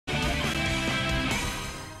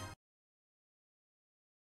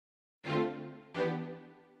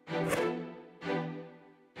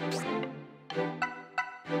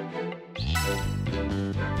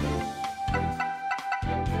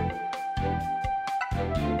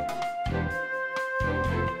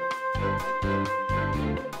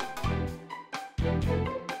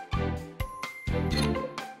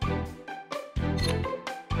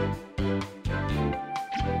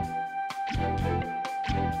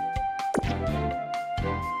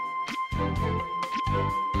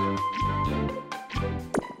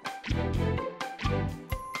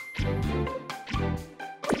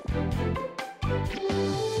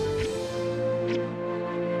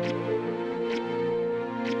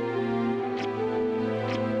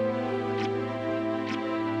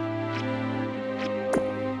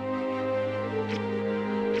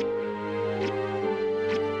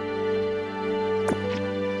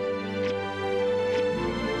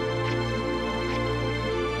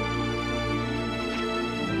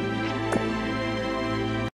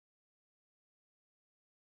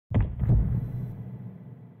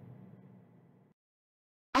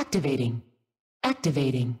Activating.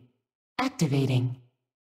 Activating. Activating.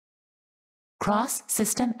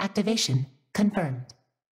 Cross-system activation confirmed.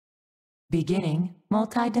 Beginning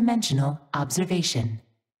multidimensional observation.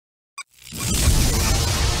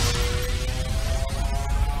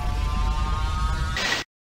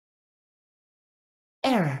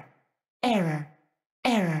 Error. Error.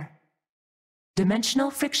 Error.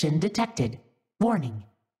 Dimensional friction detected. Warning.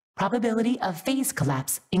 Probability of phase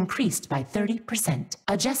collapse increased by 30%.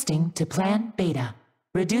 Adjusting to plan beta.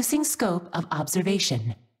 Reducing scope of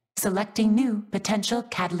observation. Selecting new potential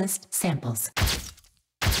catalyst samples.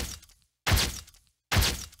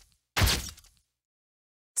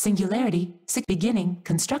 Singularity, beginning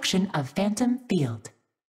construction of phantom field.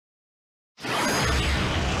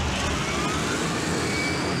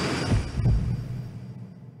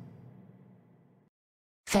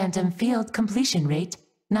 Phantom field completion rate,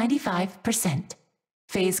 95%.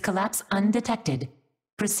 Phase collapse undetected.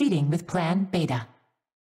 Proceeding with plan beta.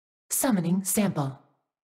 Summoning sample.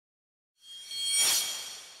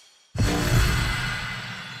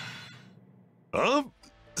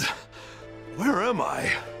 Where am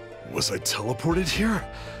I? Was I teleported here?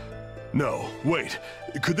 No, wait.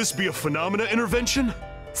 Could this be a phenomena intervention?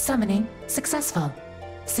 Summoning successful.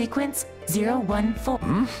 Sequence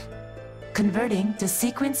 014. Converting to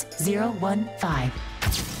sequence 015.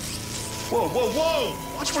 Whoa, whoa, whoa!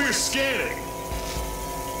 Watch where you're scanning!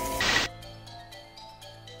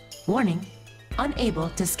 Warning. Unable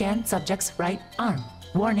to scan subject's right arm.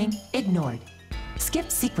 Warning ignored. Skip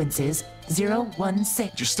sequences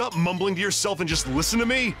 016. Just stop mumbling to yourself and just listen to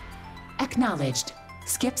me? Acknowledged.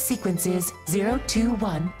 Skip sequences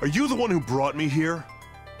 021. Are you the one who brought me here?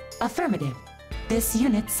 Affirmative. This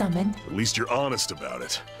unit summoned. At least you're honest about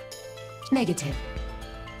it. Negative.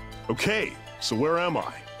 Okay, so where am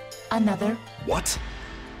I? Another. What?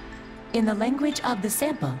 In the language of the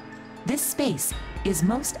sample, this space is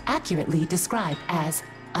most accurately described as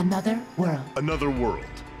another world. Another world.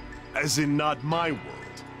 As in not my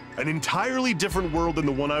world. An entirely different world than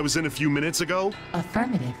the one I was in a few minutes ago?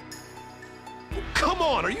 Affirmative. Come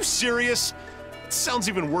on, are you serious? It sounds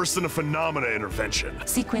even worse than a phenomena intervention.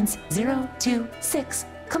 Sequence 026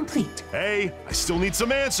 complete. Hey, I still need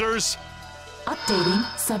some answers. Updating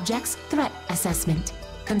subject's threat assessment.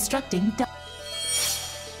 Constructing.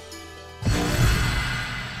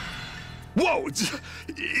 Whoa!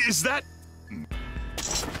 Is that...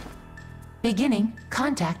 Beginning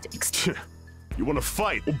contact. You want to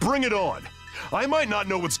fight? Well, bring it on. I might not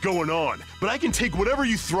know what's going on, but I can take whatever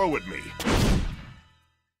you throw at me.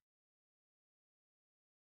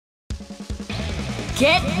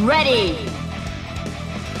 Get ready!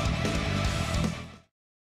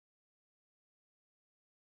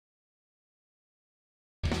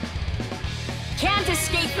 Can't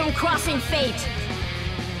escape from crossing fate!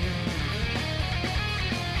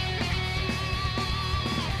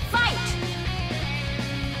 Fight!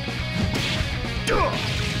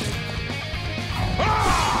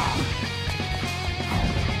 Ah!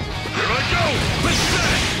 Here I go!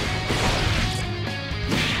 Respect!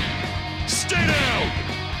 Stay down!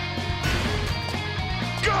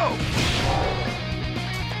 Go!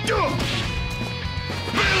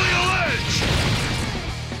 Bailey ledge!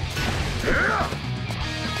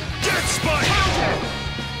 Dead spike! Counter!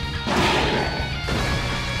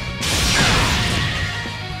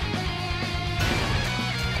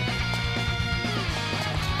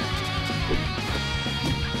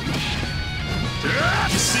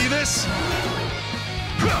 You see this?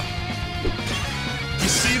 You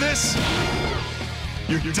see this?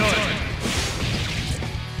 You're done.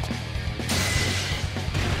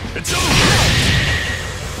 It's over!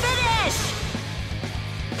 Finish!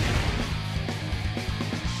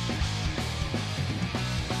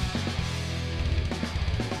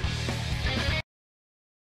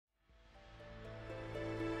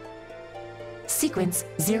 Sequence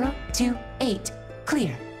 028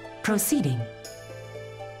 clear. Proceeding.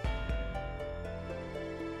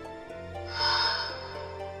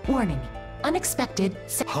 Warning. Unexpected.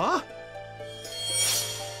 Huh?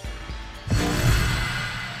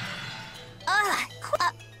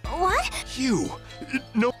 What? You.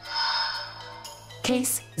 No.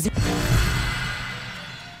 Case.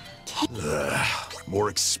 More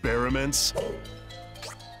experiments?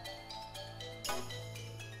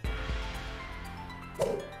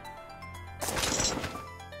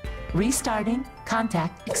 Restarting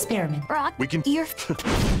contact experiment. Brock, We can... you're...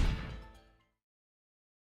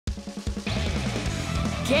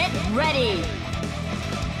 Get ready!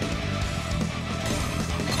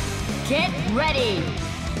 Get ready!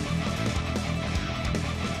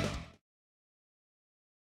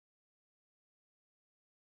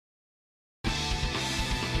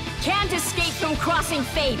 Can't escape from crossing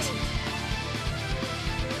fate.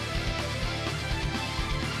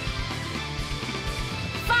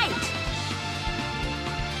 Fight!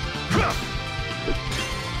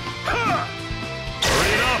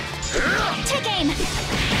 Hurry it up! Take aim!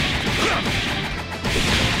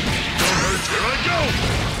 Here I go!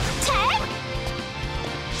 Tag!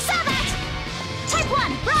 Sabat! Type 1,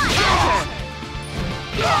 run!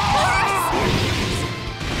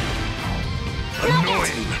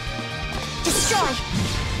 Annoying! Destroy!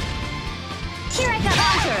 Here I go!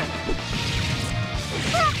 Counter!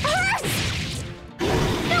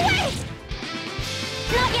 No way!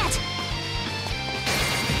 Not yet!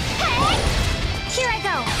 Hey! Here I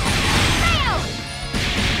go! Fail!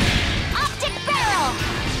 Optic barrel!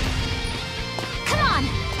 Come on!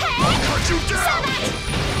 Hey! I'll cut you down! Sabat!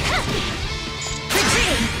 Huh.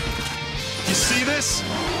 Retreating! You see this?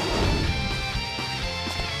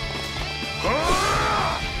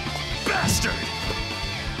 Ah! Bastard!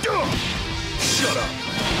 Shut up!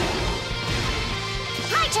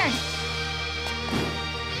 My turn!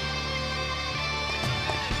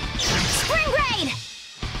 Spring Raid!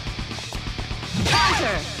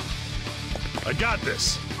 Counter! I got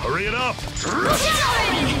this! Hurry it up!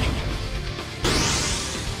 Accelerate!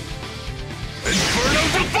 Inferno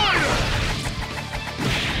Divider!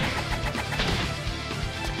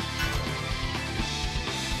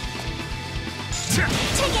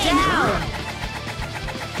 Take aim! Down!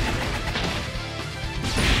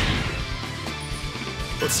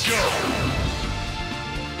 Let's go!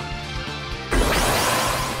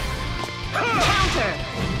 Counter!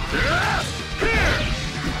 Here!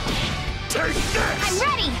 Take this! I'm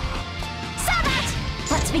ready! Sabat!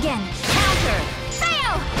 Let's begin! Counter!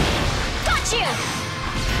 Fail! Got you!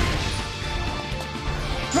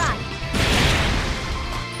 Run!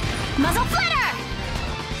 Muzzle flitter!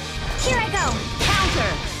 Here I go!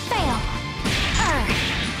 Counter! Fail!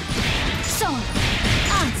 Soul!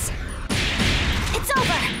 Ons! It's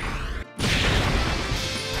over!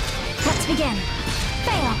 Let's begin!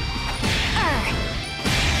 Fail!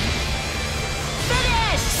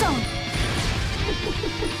 Finish! Soul!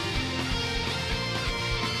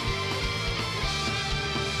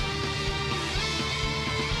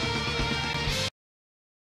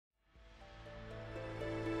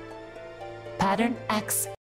 Pattern X